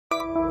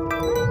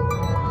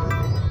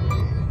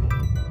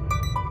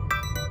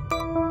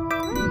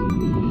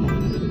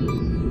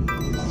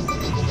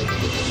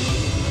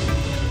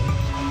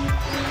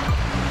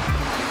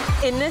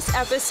this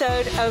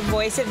episode of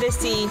Voice of the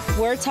Sea,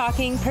 we're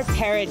talking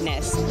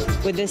preparedness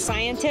with the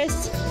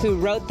scientists who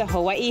wrote the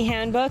Hawaiʻi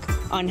Handbook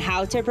on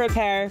how to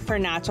prepare for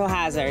natural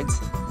hazards.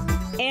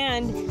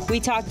 And we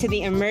talk to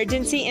the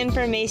emergency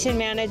information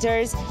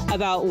managers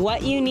about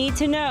what you need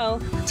to know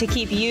to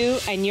keep you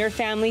and your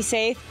family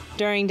safe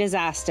during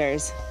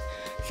disasters.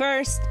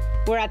 First,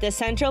 we're at the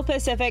Central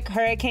Pacific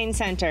Hurricane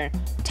Center,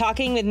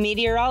 talking with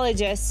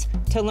meteorologists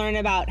to learn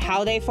about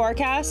how they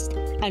forecast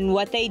and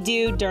what they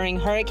do during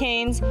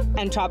hurricanes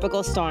and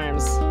tropical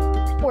storms.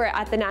 We're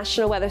at the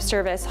National Weather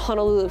Service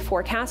Honolulu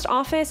Forecast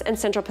Office and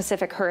Central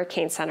Pacific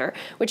Hurricane Center,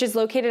 which is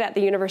located at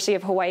the University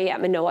of Hawaii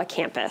at Manoa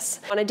campus.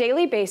 On a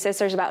daily basis,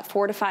 there's about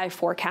 4 to 5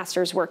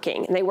 forecasters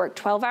working, and they work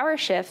 12-hour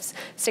shifts,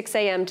 6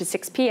 a.m. to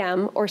 6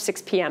 p.m. or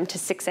 6 p.m. to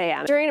 6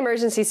 a.m. During an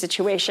emergency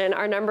situation,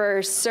 our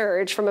numbers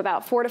surge from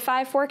about 4 to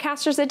 5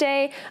 forecasters a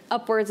day,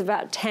 upwards of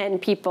about 10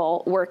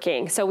 people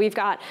working. So we've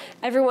got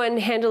everyone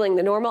handling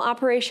the normal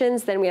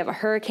operations, then we have a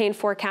hurricane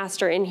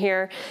forecaster in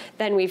here,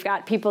 then we've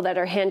got people that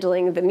are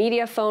handling the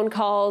media phone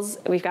calls.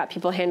 We've got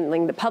people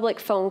handling the public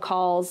phone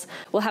calls.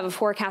 We'll have a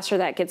forecaster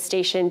that gets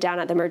stationed down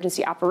at the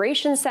Emergency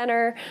Operations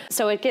Center.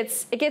 So it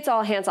gets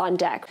all hands on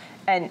deck.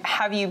 And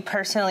have you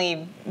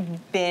personally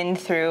been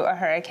through a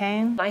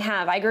hurricane? I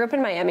have. I grew up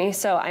in Miami,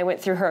 so I went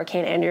through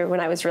Hurricane Andrew when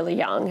I was really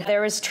young.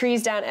 There was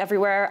trees down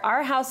everywhere.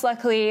 Our house,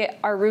 luckily,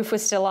 our roof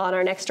was still on.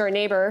 Our next door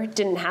neighbor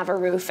didn't have a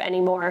roof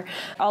anymore.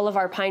 All of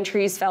our pine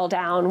trees fell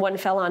down. One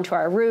fell onto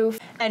our roof.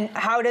 And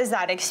how does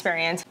that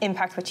experience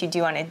impact what you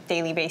do on a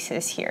daily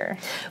basis here?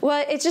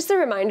 Well, it's just a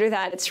reminder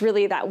that it's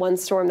really that one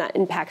storm that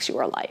impacts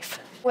your life.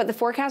 What the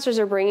forecasters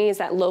are bringing is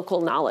that local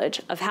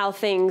knowledge of how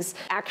things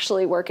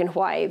actually work in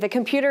Hawaii. The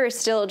computer is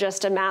still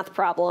just a math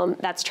problem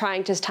that's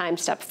trying to time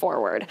step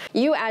forward.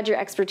 You add your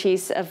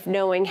expertise of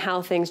knowing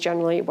how things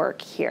generally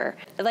work here.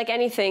 Like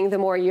anything, the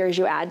more years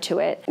you add to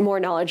it, more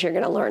knowledge you're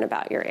going to learn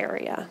about your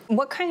area.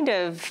 What kind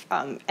of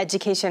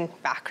education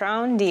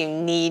background do you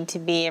need to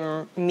be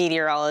a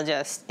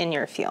meteorologist in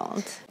your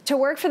field? To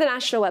work for the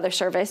National Weather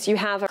Service, you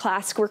have a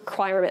class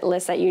requirement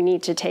list that you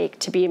need to take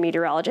to be a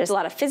meteorologist. A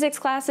lot of physics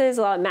classes,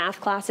 a lot of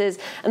math classes,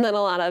 and then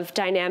a lot of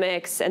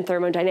dynamics and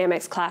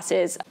thermodynamics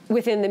classes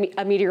within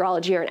a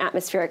meteorology or an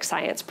atmospheric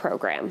science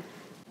program.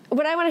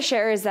 What I want to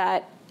share is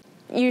that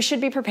you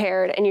should be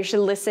prepared and you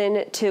should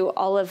listen to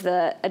all of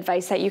the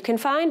advice that you can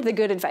find, the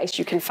good advice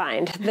you can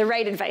find, the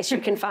right advice you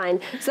can find.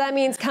 So that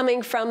means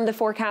coming from the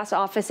forecast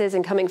offices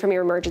and coming from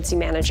your emergency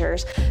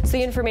managers. So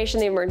the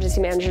information the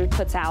emergency manager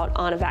puts out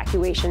on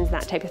evacuations,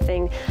 that type of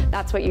thing,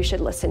 that's what you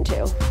should listen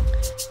to.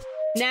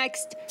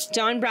 Next,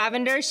 John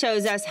Bravender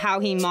shows us how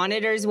he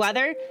monitors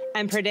weather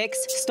and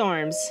predicts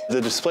storms. The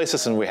display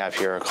system we have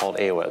here are called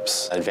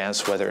AWIPS,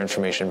 Advanced Weather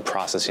Information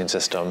Processing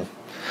System.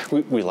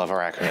 We love our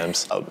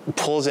acronyms.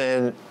 Pulls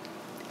in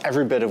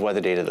every bit of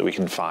weather data that we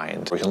can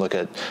find. We can look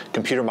at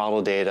computer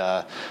model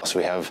data. So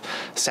we have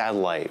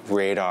satellite,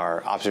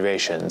 radar,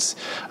 observations,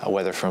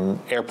 whether from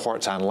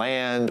airports on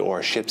land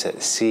or ships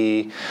at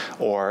sea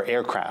or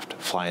aircraft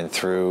flying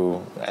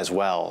through as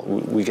well.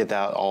 We get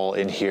that all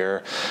in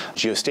here.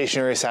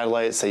 Geostationary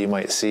satellites that you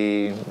might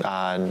see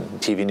on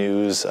TV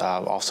news,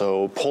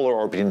 also polar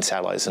orbiting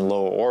satellites in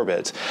low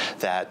orbit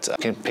that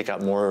can pick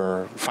up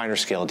more finer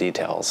scale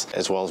details,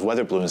 as well as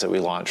weather balloons that we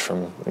launch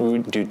from. We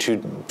do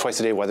twice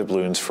a day weather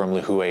balloons from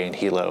Lihue and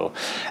Hilo,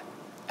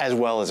 as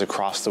well as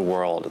across the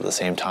world at the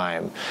same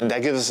time. And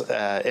that gives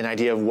an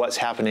idea of what's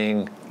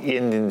happening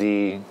in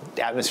the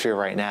atmosphere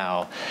right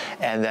now,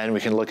 and then we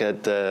can look at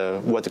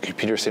what the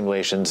computer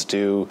simulations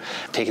do,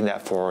 taking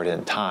that forward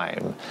in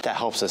time. That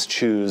helps us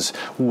choose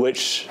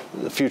which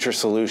future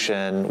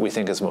solution we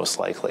think is most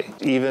likely.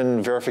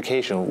 Even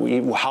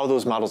verification, how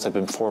those models have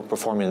been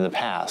performing in the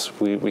past,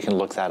 we can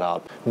look that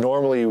up.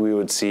 Normally we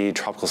would see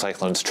tropical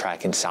cyclones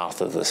tracking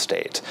south of the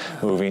state,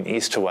 moving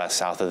east to west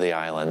south of the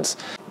islands,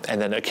 and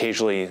then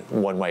occasionally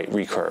one might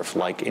recurve,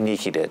 like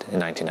Iniki did in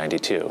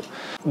 1992.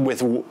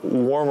 With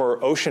warmer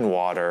ocean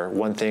water,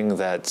 one thing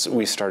that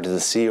we started to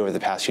see over the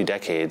past few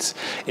decades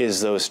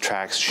is those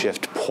tracks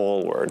shift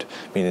poleward.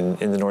 Meaning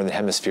in the northern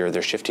hemisphere,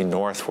 they're shifting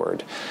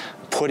northward,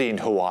 putting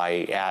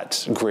Hawaii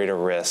at greater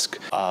risk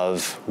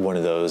of one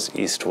of those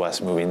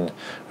east-west moving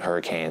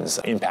hurricanes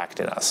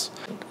impacting us.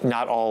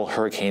 Not all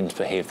hurricanes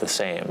behave the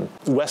same.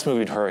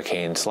 West-moving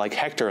hurricanes, like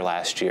Hector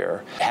last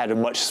year, had a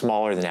much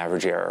smaller than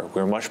average error.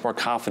 We were much more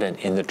confident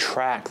in the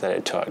track that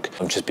it took,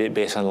 just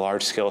based on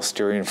large-scale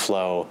steering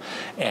flow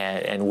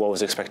and what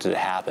was expected to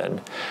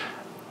happen.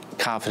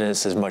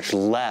 Confidence is much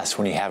less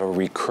when you have a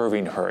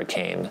recurving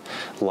hurricane,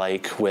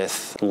 like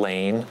with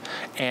Lane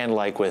and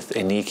like with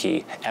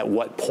Iniki, at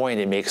what point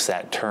it makes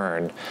that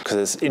turn,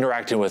 because it's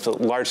interacting with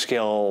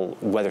large-scale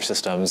weather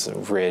systems,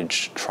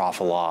 ridge,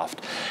 trough,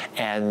 aloft,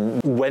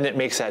 and when it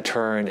makes that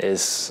turn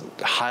is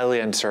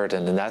highly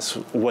uncertain, and that's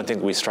one thing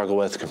that we struggle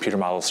with, computer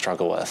models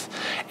struggle with,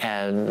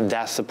 and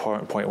that's the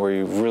point where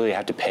you really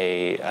have to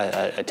pay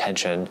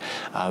attention,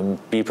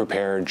 be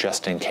prepared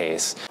just in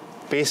case.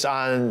 Based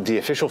on the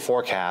official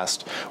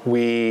forecast,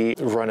 we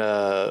run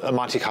a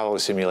Monte Carlo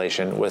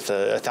simulation with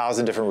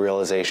 1,000 different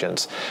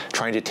realizations,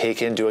 trying to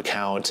take into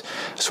account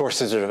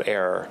sources of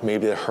error.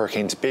 Maybe the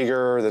hurricane's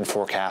bigger than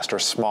forecast or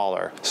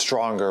smaller,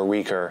 stronger,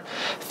 weaker,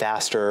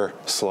 faster,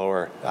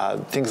 slower,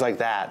 things like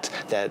that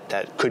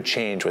could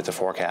change with the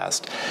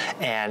forecast,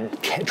 and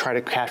try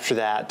to capture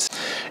that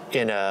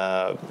in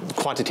a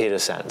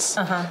quantitative sense.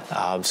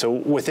 So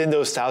within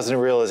those 1,000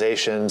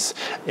 realizations,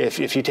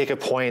 if you take a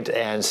point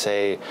and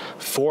say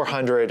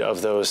 400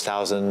 of those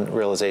 1,000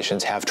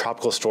 realizations have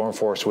tropical storm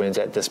force winds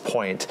at this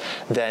point,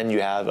 then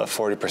you have a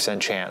 40%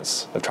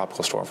 chance of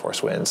tropical storm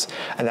force winds.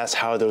 And that's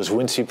how those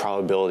wind speed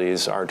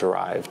probabilities are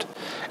derived.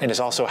 And it's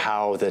also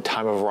how the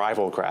time of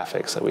arrival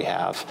graphics that we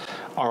have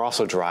are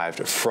also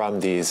derived from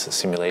these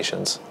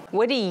simulations.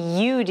 What do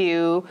you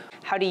do?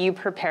 How do you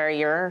prepare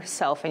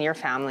yourself and your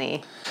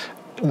family?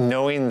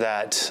 Knowing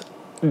that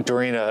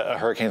during a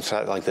hurricane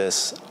threat like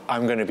this,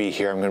 I'm going to be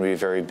here, I'm going to be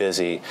very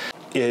busy,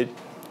 it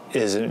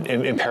is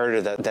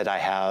imperative that I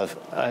have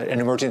an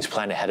emergency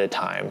plan ahead of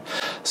time.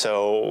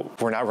 So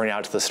we're not running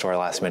out to the store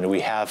last minute. We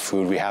have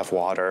food, we have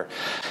water,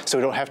 so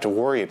we don't have to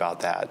worry about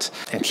that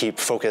and keep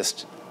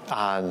focused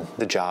on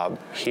the job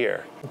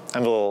here.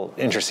 I'm in a little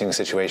interesting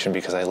situation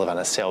because I live on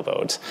a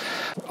sailboat.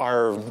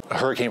 Our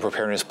hurricane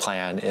preparedness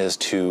plan is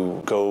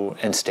to go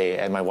and stay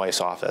at my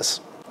wife's office.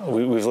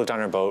 We've lived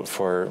on our boat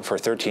for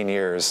 13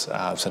 years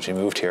since we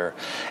moved here.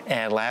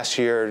 And last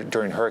year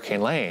during Hurricane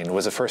Lane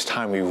was the first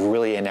time we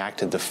really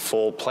enacted the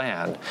full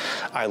plan.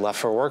 I left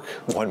for work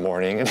one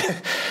morning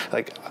and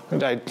I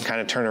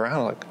kind of turned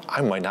around like, I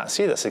might not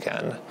see this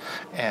again.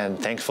 And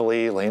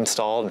thankfully Lane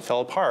stalled and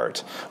fell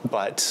apart.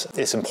 But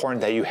it's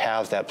important that you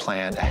have that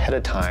plan ahead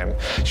of time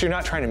so you're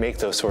not trying to make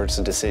those sorts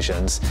of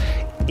decisions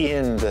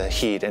in the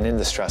heat and in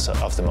the stress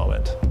of the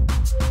moment.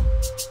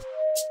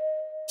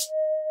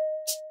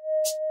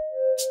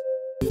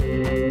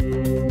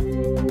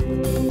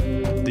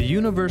 The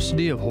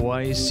University of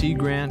Hawaii's Sea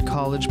Grant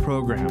College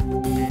program,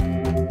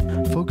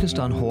 focused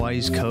on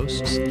Hawaii's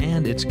coasts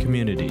and its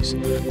communities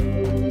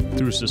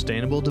through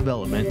sustainable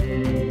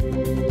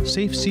development,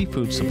 safe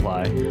seafood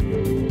supply,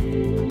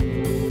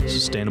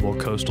 sustainable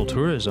coastal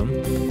tourism,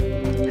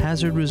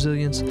 hazard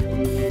resilience,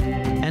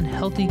 and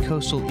healthy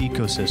coastal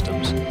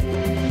ecosystems.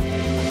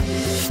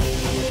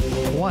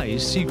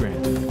 Hawaii's Sea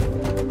Grant.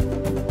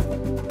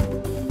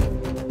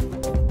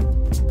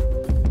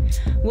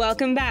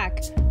 Welcome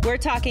back. We're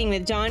talking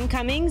with John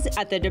Cummings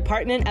at the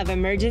Department of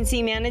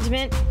Emergency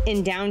Management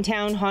in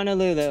downtown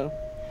Honolulu.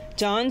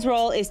 John's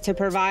role is to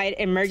provide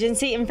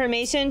emergency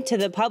information to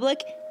the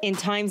public in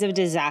times of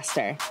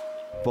disaster.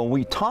 When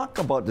we talk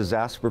about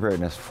disaster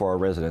preparedness for our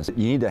residents,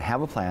 you need to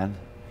have a plan,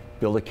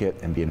 build a kit,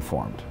 and be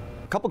informed.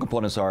 A couple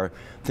components are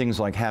things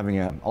like having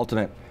an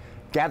alternate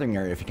gathering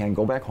area if you can't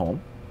go back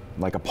home,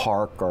 like a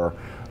park or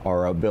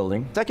a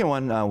building. Second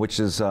one, which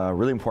is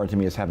really important to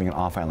me, is having an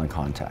off-island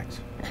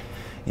contact.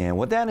 And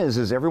what that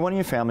is everyone in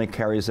your family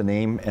carries a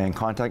name and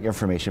contact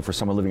information for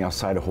someone living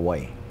outside of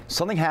Hawaii.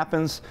 Something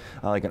happens,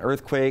 like an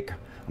earthquake,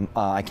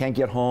 I can't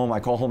get home, I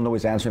call home,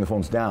 nobody's answering, the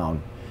phone's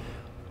down.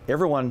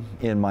 Everyone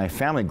in my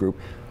family group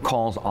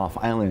calls off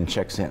island and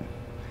checks in.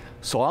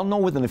 So I'll know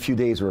within a few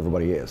days where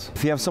everybody is.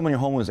 If you have someone in your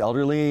home who's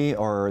elderly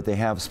or they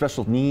have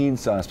special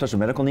needs, special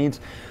medical needs,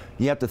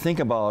 you have to think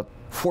about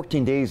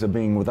 14 days of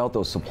being without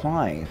those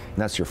supplies. And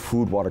that's your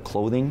food, water,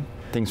 clothing,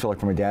 things for like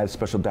from your dad's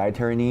special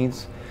dietary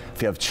needs.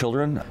 If you have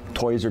children,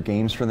 toys or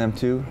games for them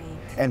too.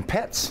 And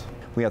pets.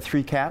 We have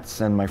 3 cats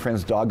and my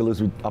friend's dog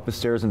lives up the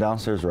stairs and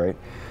downstairs, right?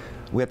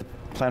 We have to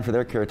plan for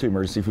their care too,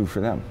 emergency food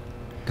for them.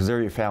 Because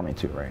they're your family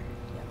too, right?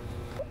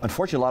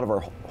 Unfortunately, a lot of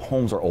our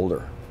homes are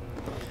older.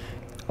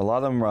 A lot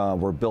of them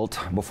were built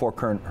before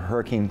current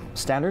hurricane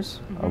standards,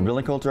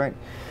 building codes, right?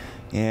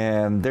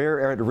 And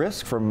they're at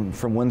risk from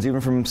winds, even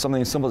from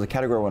something as simple as a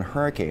Category 1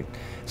 hurricane,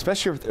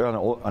 especially if they're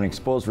on an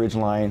exposed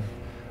ridgeline,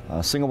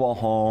 single wall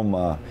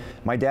home.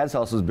 My dad's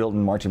house was built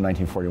in March of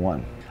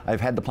 1941.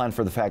 I've had the plan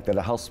for the fact that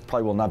a house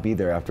probably will not be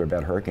there after a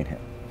bad hurricane hit.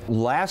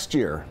 Last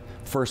year,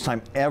 first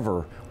time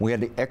ever, we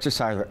had to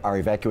exercise our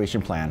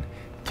evacuation plan,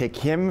 take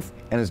him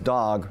and his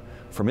dog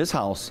from his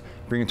house,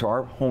 bring him to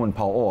our home in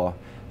Pauoa,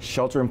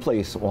 shelter in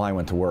place while I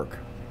went to work.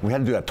 We had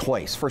to do that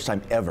twice, first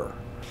time ever.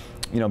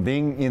 You know,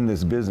 being in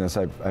this business,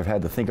 I've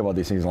had to think about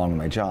these things along with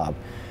my job,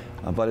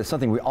 but it's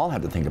something we all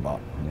have to think about.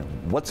 You know,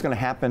 what's going to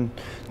happen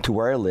to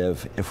where I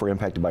live if we're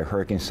impacted by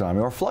hurricane,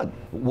 tsunami, or flood?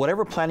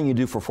 Whatever planning you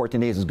do for 14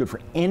 days is good for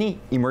any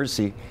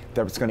emergency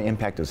that's going to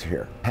impact us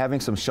here. Having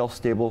some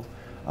shelf-stable,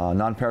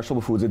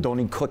 non-perishable foods that don't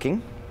need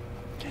cooking.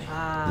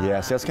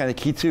 Yes, that's kind of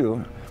key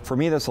too. For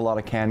me, that's a lot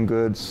of canned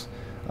goods,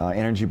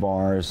 energy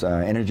bars,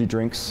 energy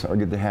drinks are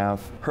good to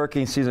have.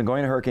 Hurricane season,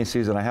 going to hurricane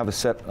season, I have a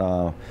set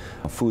of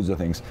foods and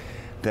things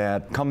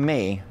that come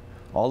May,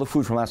 all the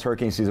food from last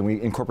hurricane season,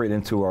 we incorporate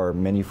into our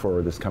menu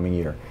for this coming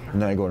year.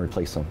 And then I go and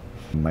replace them.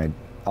 My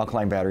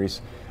alkaline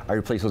batteries, I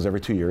replace those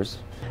every 2 years.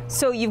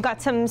 So you've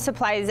got some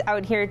supplies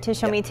out here to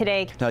show me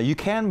today. Now you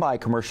can buy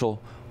commercial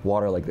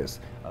water like this.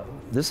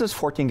 This is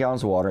 14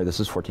 gallons of water, this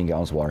is 14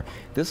 gallons of water.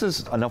 This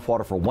is enough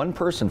water for one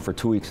person for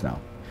 2 weeks now.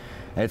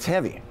 And it's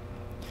heavy.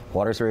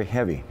 Water's very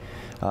heavy.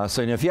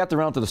 So if you have to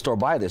run out to the store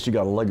buy this, you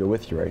got to lug it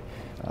with you, right?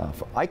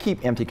 I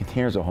keep empty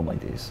containers at home like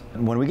these.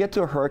 And when we get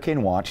to a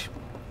hurricane watch,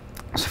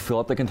 so fill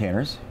up the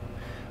containers.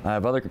 I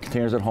have other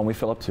containers at home we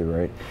fill up too,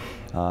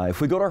 right?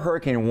 If we go to a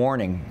hurricane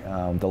warning,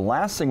 the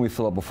last thing we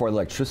fill up before the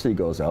electricity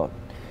goes out,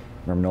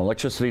 remember, no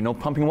electricity, no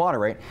pumping water,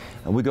 right?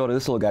 And we go to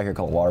this little guy here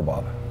called Water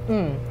Bob.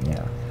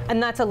 Yeah.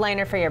 And that's a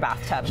liner for your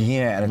bathtub.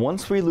 Yeah, and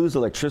once we lose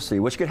electricity,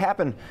 which could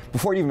happen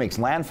before it even makes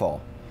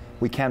landfall,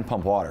 we can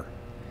pump water.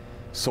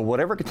 So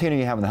whatever container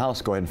you have in the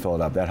house, go ahead and fill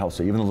it up. That helps,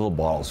 so even the little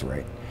bottles,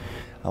 right?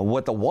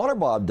 What the Water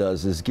Bob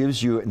does is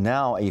gives you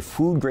now a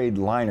food-grade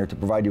liner to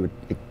provide you with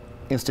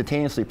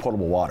instantaneously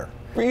potable water.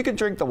 Or you could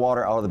drink the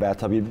water out of the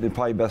bathtub. It's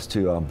probably best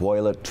to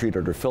boil it, treat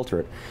it, or filter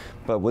it.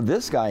 But with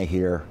this guy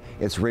here,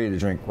 it's ready to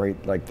drink right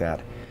like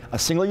that. A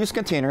single-use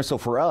container, so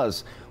for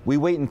us, we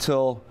wait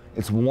until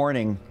it's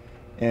warning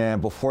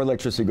and before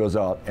electricity goes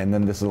out, and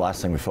then this is the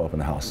last thing we fill up in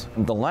the house.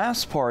 The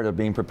last part of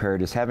being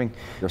prepared is having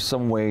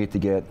some way to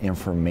get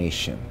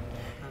information.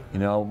 You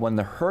know, when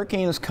the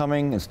hurricane is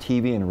coming, it's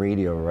TV and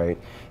radio, right?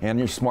 And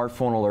your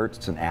smartphone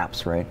alerts and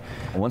apps, right?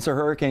 And once a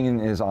hurricane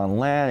is on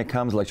land, it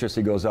comes,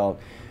 electricity goes out.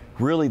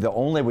 Really, the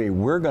only way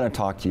we're going to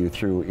talk to you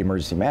through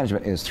emergency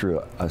management is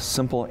through a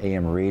simple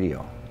AM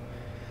radio.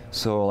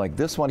 So like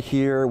this one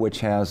here, which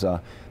has an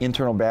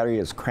internal battery,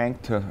 is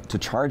cranked to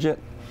charge it.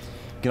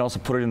 You can also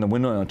put it in the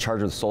window and charge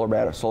it with solar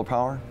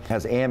power. It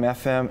has AM,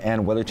 FM,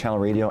 and Weather Channel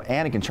radio,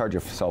 and it can charge your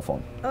cell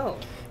phone. Oh.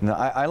 Now,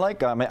 I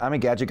like, I'm a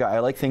gadget guy. I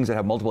like things that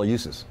have multiple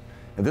uses.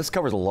 And this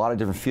covers a lot of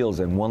different fields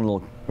in one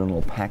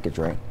little package,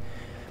 right?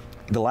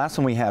 The last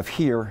one we have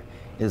here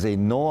is a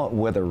NOAA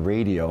weather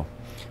radio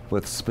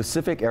with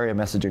specific area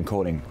message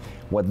encoding.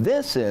 What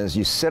this is,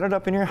 you set it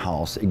up in your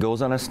house, it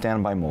goes on a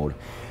standby mode,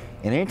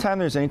 and anytime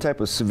there's any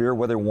type of severe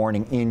weather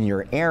warning in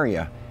your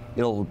area,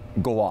 it'll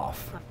go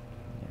off.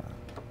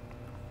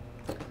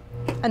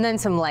 And then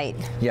some light.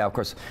 Yeah, of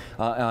course.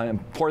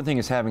 Important thing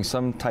is having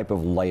some type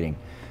of lighting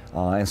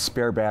and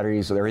spare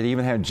batteries. They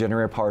even have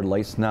generator-powered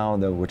lights now,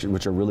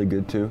 which are really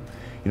good too.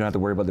 You don't have to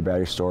worry about the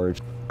battery storage.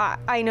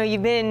 I know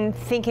you've been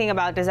thinking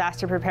about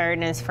disaster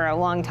preparedness for a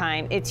long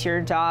time. It's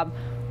your job.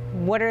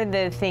 What are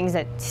the things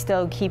that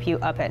still keep you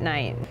up at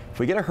night? If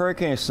we get a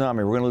hurricane or tsunami,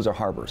 we're going to lose our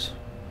harbors.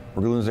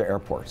 We're going to lose our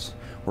airports.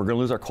 We're going to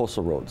lose our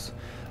coastal roads.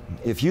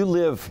 If you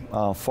live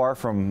far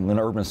from an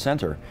urban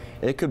center,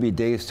 it could be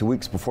days to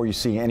weeks before you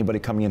see anybody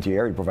coming into your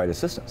area to provide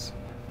assistance.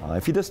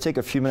 If you just take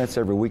a few minutes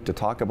every week to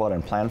talk about it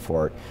and plan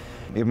for it,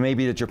 it may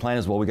be that your plan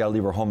is, well, we got to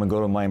leave our home and go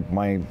to my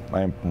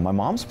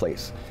mom's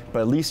place.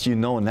 But at least you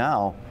know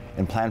now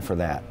and plan for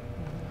that.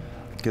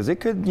 Because it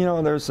could, you know,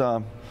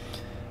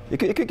 it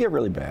could get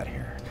really bad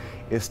here.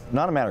 It's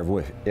not a matter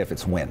of if,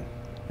 it's when.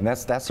 And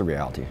that's the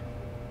reality.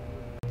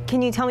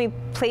 Can you tell me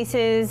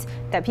places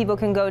that people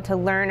can go to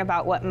learn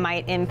about what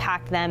might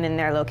impact them in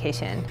their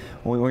location?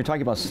 When we're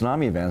talking about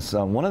tsunami events,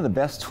 one of the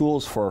best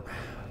tools for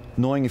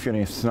knowing if you're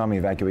in a tsunami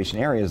evacuation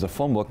area is a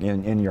phone book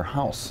in your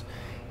house.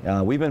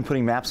 We've been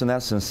putting maps in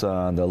that since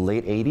the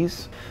late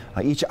 80s.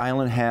 Each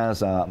island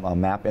has a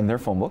map in their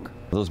phone book.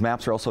 Those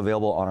maps are also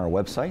available on our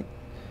website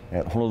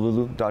at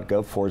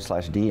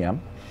honolulu.gov/DM.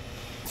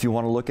 If you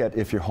want to look at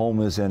if your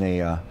home is in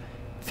a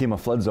FEMA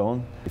flood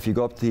zone, if you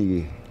go up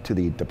to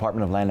the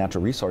Department of Land and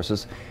Natural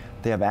Resources,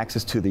 they have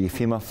access to the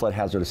FEMA Flood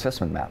Hazard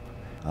Assessment Map.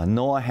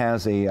 NOAA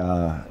has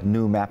a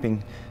new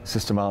mapping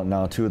system out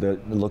now too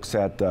that looks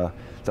at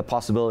the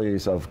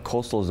possibilities of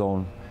coastal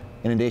zone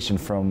inundation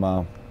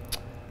from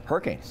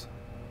hurricanes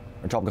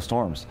or tropical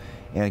storms.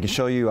 And it can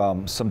show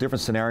you some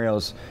different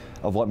scenarios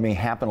of what may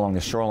happen along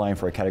the shoreline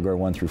for a Category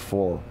 1 through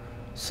 4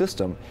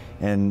 system,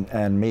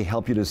 and may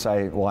help you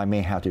decide, well, I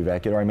may have to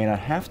evacuate or I may not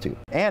have to.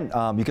 And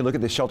you can look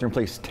at the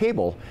shelter-in-place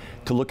table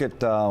to look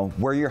at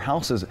where your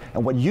house is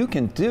and what you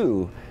can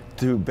do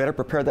to better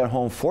prepare that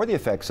home for the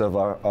effects of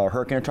a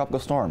hurricane or tropical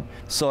storm.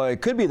 So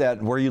it could be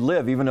that where you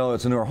live, even though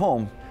it's a newer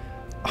home,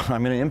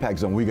 I'm in an impact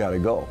zone, we gotta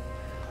go.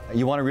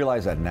 You wanna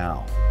realize that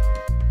now.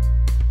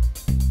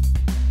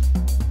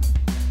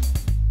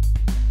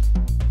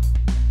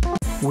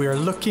 We are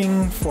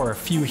looking for a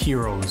few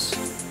heroes,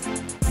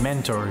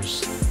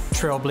 mentors,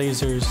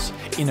 trailblazers,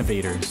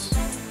 innovators,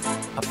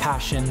 a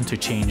passion to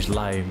change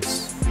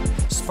lives,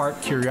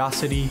 spark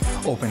curiosity,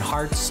 open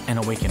hearts, and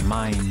awaken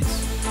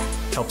minds,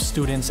 help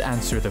students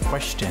answer the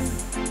question,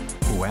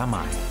 who am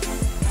I?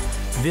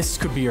 This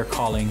could be your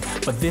calling,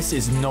 but this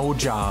is no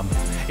job.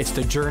 It's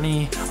the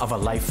journey of a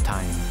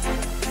lifetime.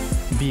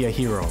 Be a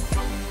hero.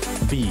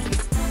 Be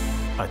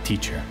a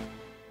teacher.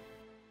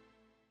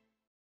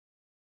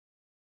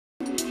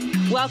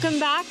 Welcome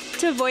back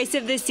to Voice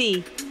of the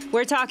Sea.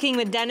 We're talking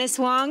with Dennis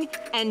Wong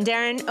and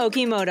Darren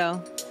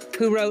Okimoto,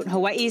 who wrote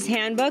Hawaiʻi's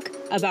Handbook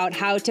about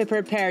how to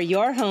prepare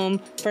your home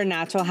for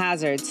natural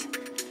hazards.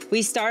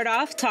 We start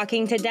off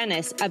talking to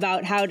Dennis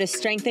about how to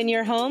strengthen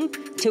your home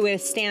to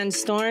withstand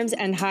storms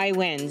and high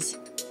winds.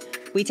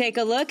 We take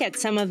a look at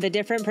some of the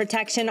different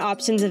protection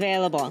options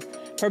available,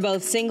 for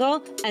both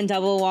single and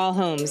double wall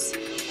homes.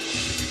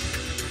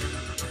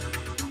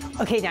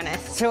 Okay,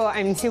 Dennis, so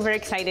I'm super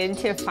excited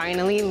to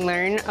finally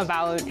learn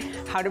about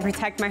how to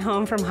protect my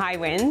home from high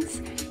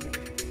winds.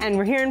 And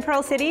we're here in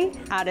Pearl City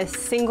at a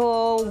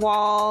single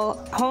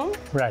wall home.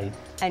 Right.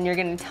 And you're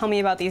gonna tell me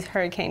about these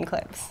hurricane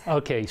clips.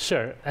 Okay,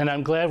 sure. And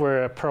I'm glad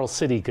we're at Pearl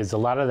City because a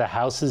lot of the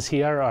houses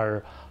here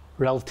are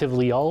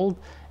relatively old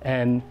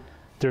and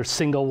they're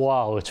single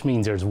wall, which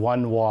means there's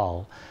one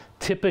wall.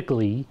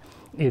 Typically,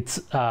 it's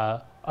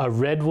a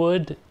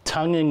redwood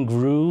tongue and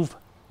groove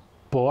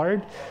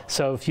board.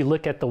 So if you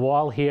look at the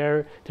wall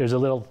here, there's a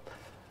little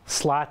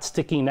slot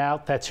sticking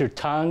out, that's your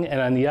tongue,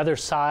 and on the other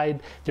side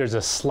there's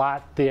a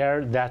slot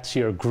there, that's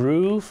your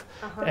groove.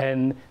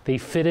 And they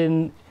fit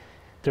in,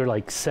 they're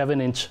like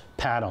 7-inch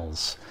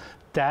panels.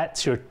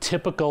 That's your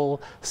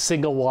typical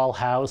single wall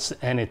house,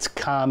 and it's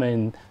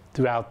common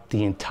throughout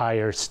the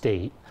entire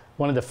state.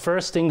 One of the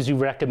first things you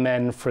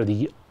recommend for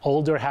the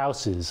older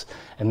houses,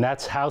 and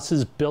that's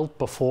houses built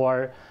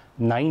before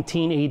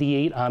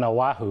 1988 on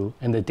Oahu,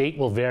 and the date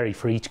will vary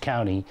for each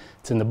county,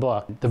 it's in the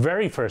book. The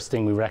very first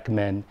thing we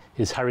recommend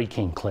is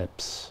hurricane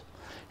clips.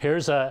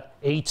 Here's a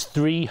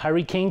H3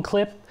 hurricane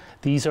clip.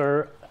 These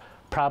are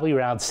probably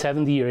around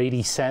 70 or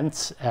 80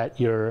 cents at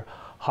your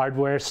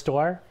hardware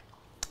store.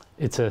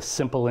 It's a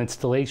simple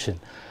installation.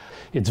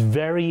 It's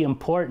very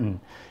important.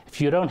 If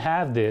you don't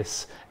have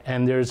this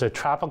and there's a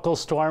tropical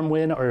storm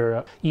wind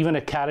or even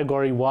a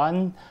category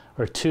 1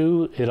 or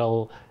 2,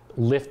 it'll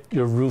lift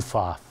your roof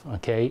off,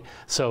 okay?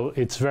 So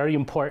it's very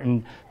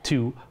important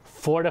to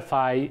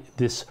fortify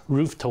this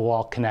roof to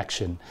wall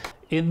connection.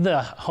 In the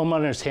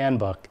Homeowners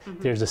Handbook,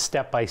 there's a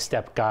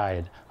step-by-step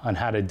guide on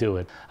how to do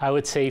it. I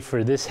would say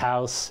for this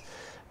house,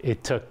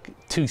 it took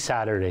 2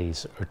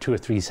 Saturdays or 2 or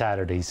 3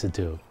 Saturdays to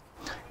do.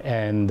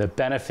 And the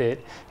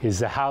benefit is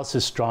the house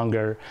is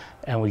stronger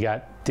and we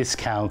got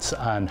discounts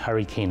on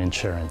hurricane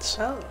insurance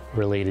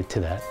related to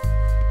that.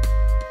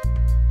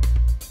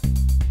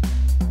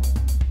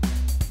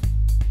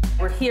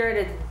 We're here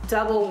at a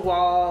double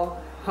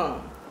wall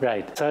home.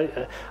 Right, so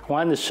I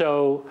wanted to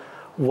show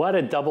what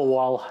a double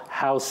wall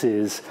house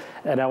is,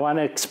 and I want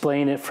to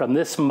explain it from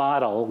this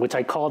model, which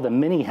I call the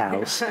mini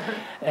house,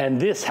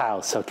 and this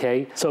house,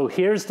 okay? So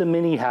here's the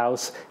mini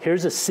house,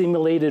 here's a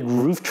simulated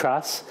roof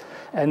truss,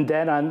 and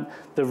then on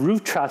the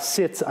roof truss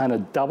sits on a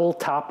double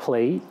top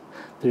plate.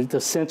 There's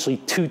essentially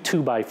 2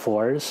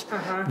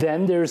 2x4s.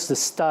 Then there's the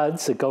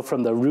studs that go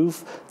from the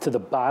roof to the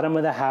bottom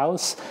of the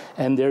house,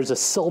 and there's a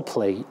sill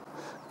plate.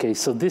 Okay,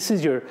 so this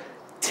is your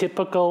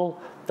typical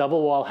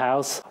double wall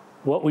house.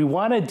 What we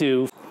want to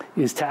do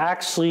is to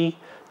actually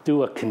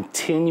do a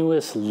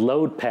continuous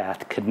load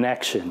path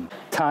connection,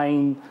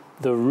 tying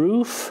the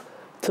roof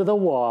to the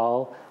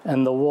wall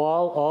and the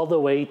wall all the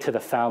way to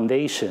the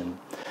foundation.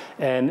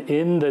 And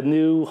in the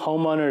new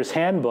Homeowners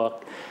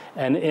Handbook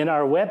and in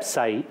our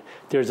website,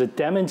 there's a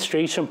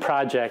demonstration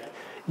project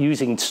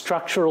using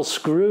structural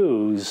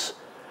screws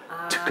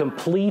to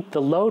complete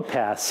the load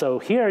path. So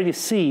here you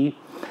see,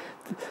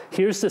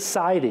 here's the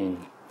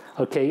siding,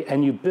 okay,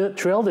 and you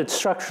drilled a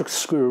structural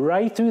screw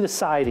right through the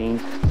siding.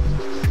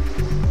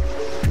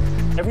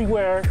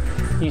 Everywhere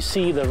you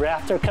see the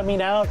rafter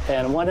coming out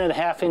and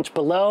 1.5 inch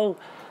below,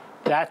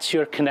 that's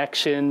your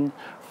connection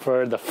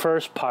for the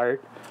first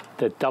part,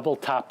 the double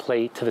top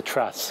plate to the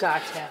truss.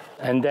 Gotcha.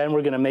 And then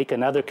we're gonna make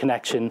another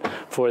connection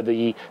for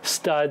the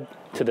stud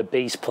to the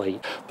base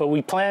plate. But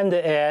we plan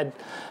to add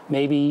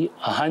maybe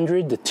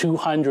 100 to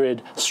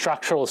 200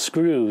 structural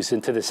screws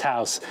into this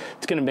house.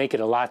 It's gonna make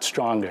it a lot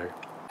stronger.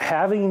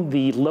 Having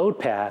the load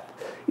path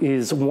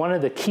is one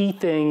of the key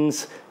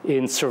things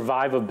in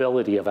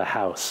survivability of a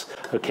house,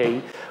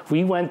 okay?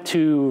 We went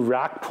to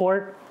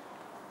Rockport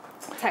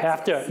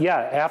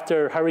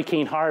after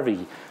Hurricane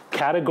Harvey,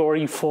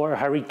 Category 4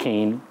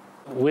 hurricane,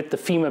 with the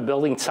FEMA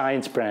Building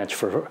Science Branch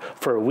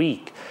for a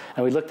week.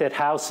 And we looked at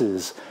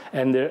houses,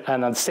 and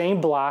on the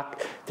same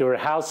block, there were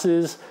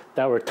houses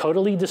that were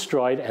totally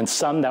destroyed and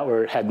some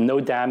that had no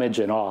damage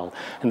at all.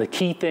 And the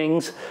key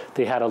things,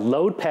 they had a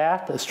load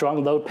path, a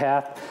strong load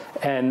path,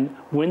 and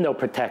window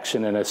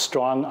protection and a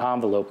strong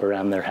envelope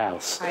around their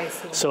house. I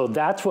see. So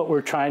that's what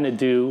we're trying to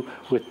do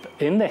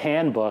in the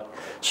handbook,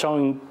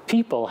 showing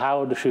people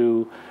how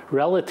to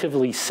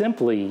relatively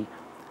simply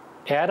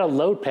add a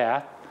load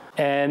path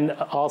and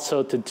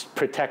also to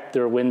protect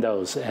their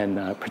windows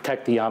and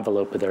protect the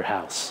envelope of their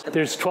house.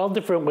 There's 12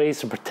 different ways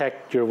to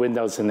protect your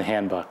windows in the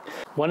handbook.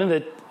 One of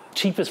the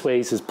cheapest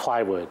ways is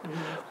plywood,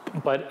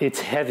 but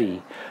it's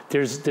heavy.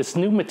 There's this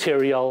new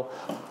material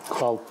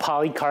called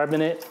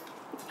polycarbonate,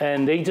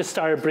 and they just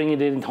started bringing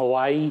it in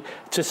Hawaii,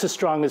 just as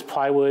strong as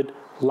plywood,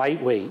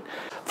 lightweight.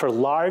 For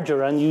large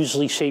or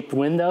unusually shaped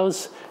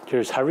windows,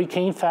 there's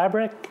hurricane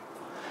fabric.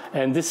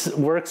 And this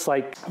works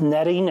like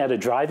netting at a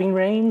driving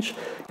range,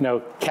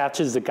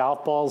 catches the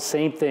golf balls,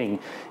 same thing.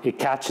 It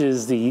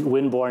catches the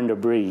windborne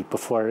debris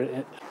before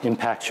it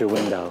impacts your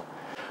window.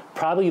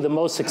 Probably the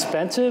most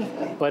expensive,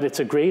 but it's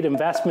a great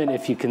investment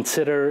if you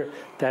consider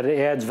that it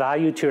adds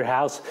value to your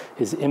house,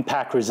 is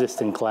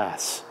impact-resistant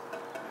glass.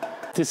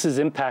 This is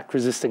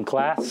impact-resistant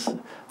glass.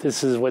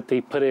 This is what they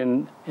put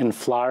in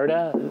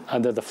Florida,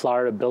 under the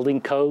Florida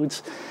building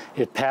codes.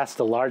 It passed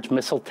a large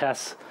missile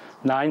test,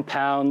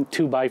 9-pound,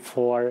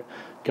 2x4,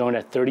 going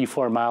at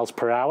 34 miles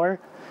per hour.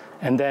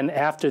 And then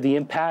after the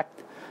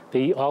impact,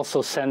 they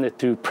also send it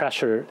through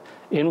pressure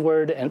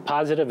inward and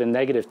positive and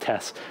negative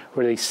tests,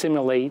 where they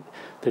simulate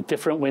the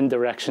different wind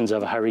directions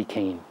of a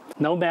hurricane.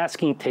 No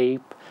masking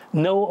tape,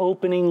 no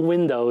opening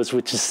windows,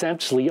 which is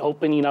essentially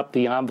opening up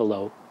the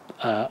envelope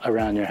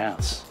around your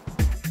house.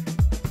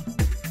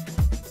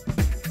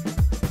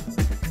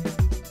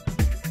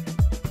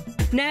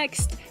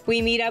 Next,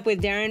 we meet up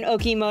with Darren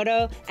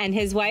Okimoto and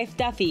his wife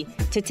Duffy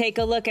to take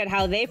a look at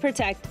how they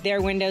protect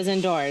their windows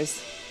and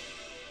doors.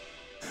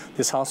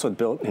 This house was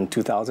built in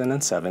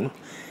 2007,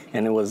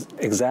 and it was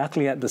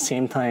exactly at the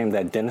same time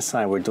that Dennis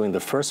and I were doing the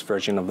first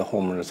version of the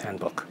Homeowners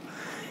Handbook.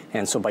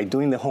 And so by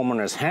doing the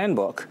Homeowners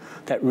Handbook,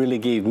 that really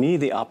gave me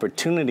the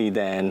opportunity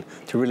then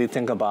to really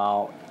think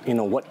about, you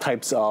know, what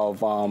types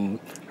of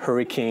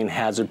hurricane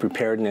hazard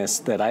preparedness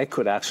that I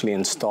could actually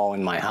install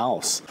in my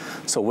house.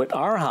 So with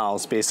our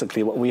house,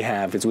 basically what we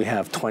have is we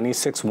have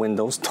 26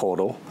 windows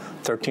total,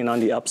 13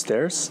 on the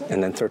upstairs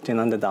and then 13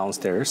 on the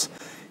downstairs.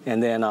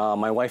 And then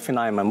my wife and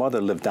I and my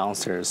mother live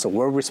downstairs. So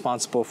we're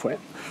responsible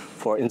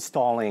for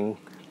installing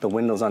the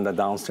windows on the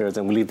downstairs,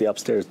 and we leave the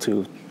upstairs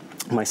to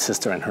my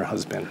sister and her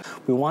husband.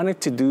 We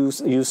wanted to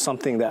use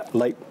something that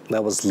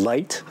was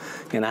light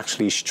and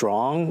actually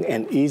strong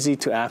and easy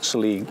to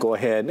actually go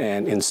ahead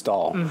and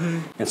install.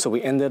 And so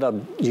we ended up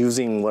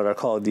using what are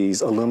called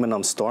these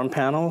aluminum storm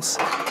panels,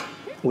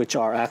 which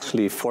are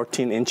actually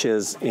 14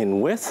 inches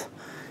in width.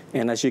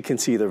 And as you can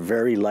see, they're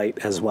very light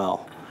as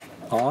well.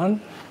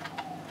 On.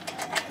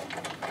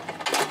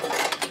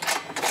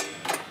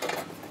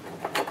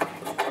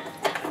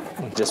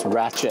 Just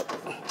ratchet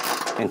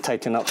and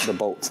tighten up the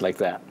bolts like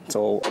that.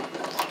 So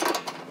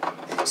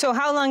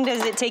how long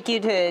does it take you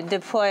to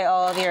deploy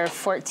all of your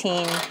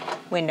 14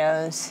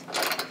 windows?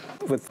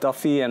 With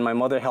Duffy and my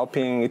mother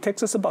helping, it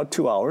takes us about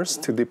 2 hours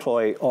to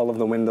deploy all of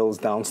the windows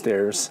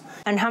downstairs.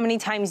 And how many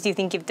times do you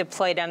think you've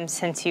deployed them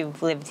since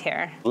you've lived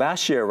here?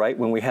 Last year, right,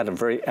 when we had a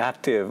very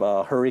active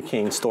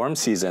hurricane storm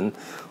season,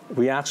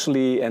 we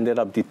actually ended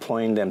up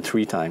deploying them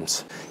 3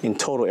 times. In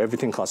total,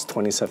 everything cost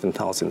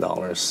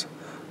 $27,000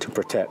 to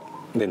protect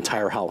the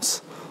entire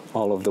house,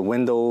 all of the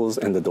windows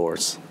and the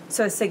doors.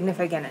 So a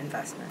significant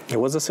investment. It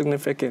was a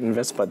significant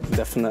investment, but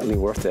definitely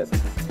worth it.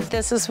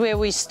 This is where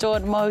we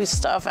stored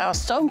most of our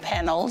stone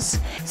panels.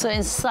 So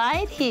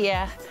inside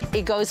here,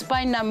 it goes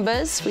by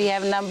numbers. We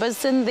have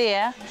numbers in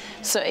there,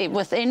 so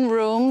within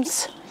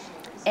rooms,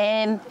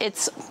 and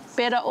it's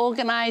better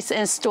organized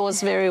and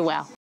stores very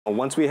well.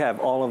 Once we have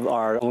all of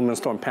our aluminum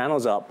storm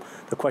panels up,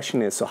 the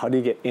question is, so how do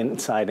you get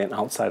inside and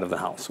outside of the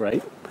house,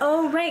 right?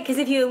 Oh, right, because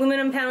if you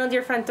aluminum paneled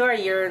your front door,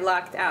 you're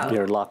locked out.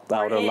 You're locked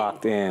out or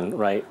locked in,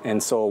 right?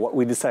 And so what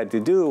we decided to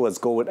do was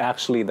go with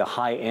actually the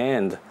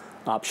high-end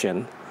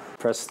option.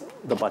 Press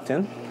the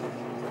button,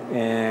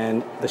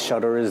 and the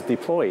shutter is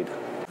deployed.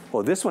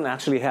 Well, this one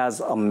actually has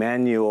a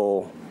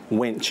manual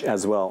winch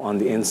as well on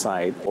the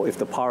inside. If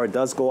the power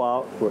does go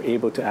out, we're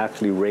able to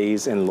actually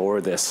raise and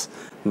lower this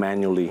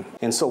manually.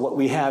 And so what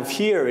we have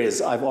here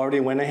is I've already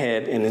went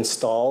ahead and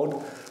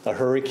installed a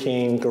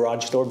hurricane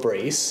garage door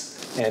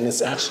brace. And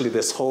it's actually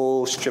this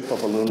whole strip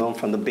of aluminum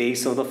from the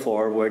base of the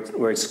floor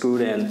where it's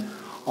screwed in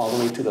all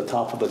the way to the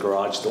top of the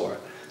garage door.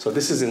 So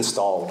this is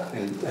installed,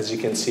 and as you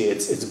can see,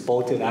 it's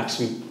bolted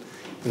actually,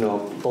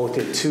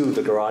 bolted to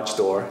the garage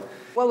door.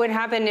 What would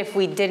happen if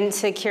we didn't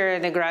secure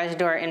the garage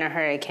door in a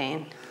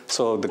hurricane?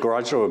 So the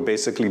garage door would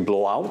basically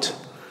blow out,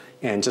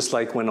 and just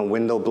like when a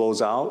window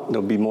blows out,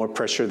 there'll be more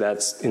pressure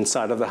that's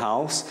inside of the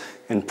house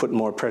and put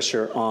more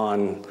pressure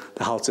on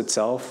the house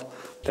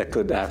itself that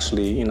could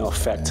actually,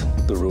 affect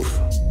the roof.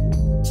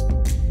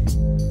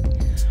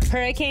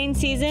 Hurricane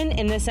season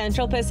in the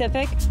Central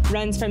Pacific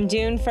runs from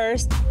June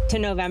 1st to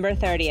November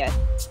 30th.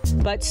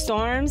 But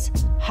storms,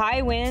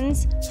 high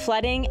winds,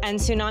 flooding, and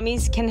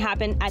tsunamis can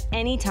happen at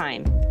any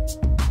time.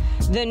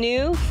 The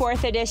new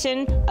 4th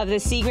edition of the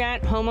Sea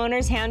Grant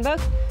Homeowners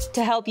Handbook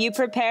to help you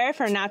prepare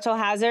for natural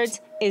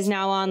hazards is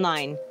now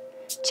online.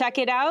 Check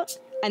it out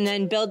and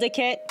then build a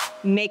kit,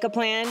 make a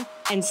plan,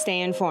 and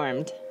stay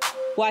informed.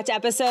 Watch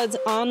episodes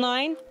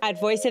online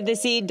at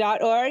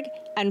voiceofthesea.org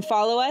and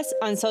follow us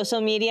on social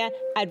media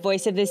at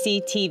Voice of the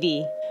Sea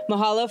TV.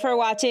 Mahalo for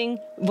watching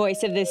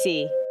Voice of the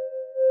Sea.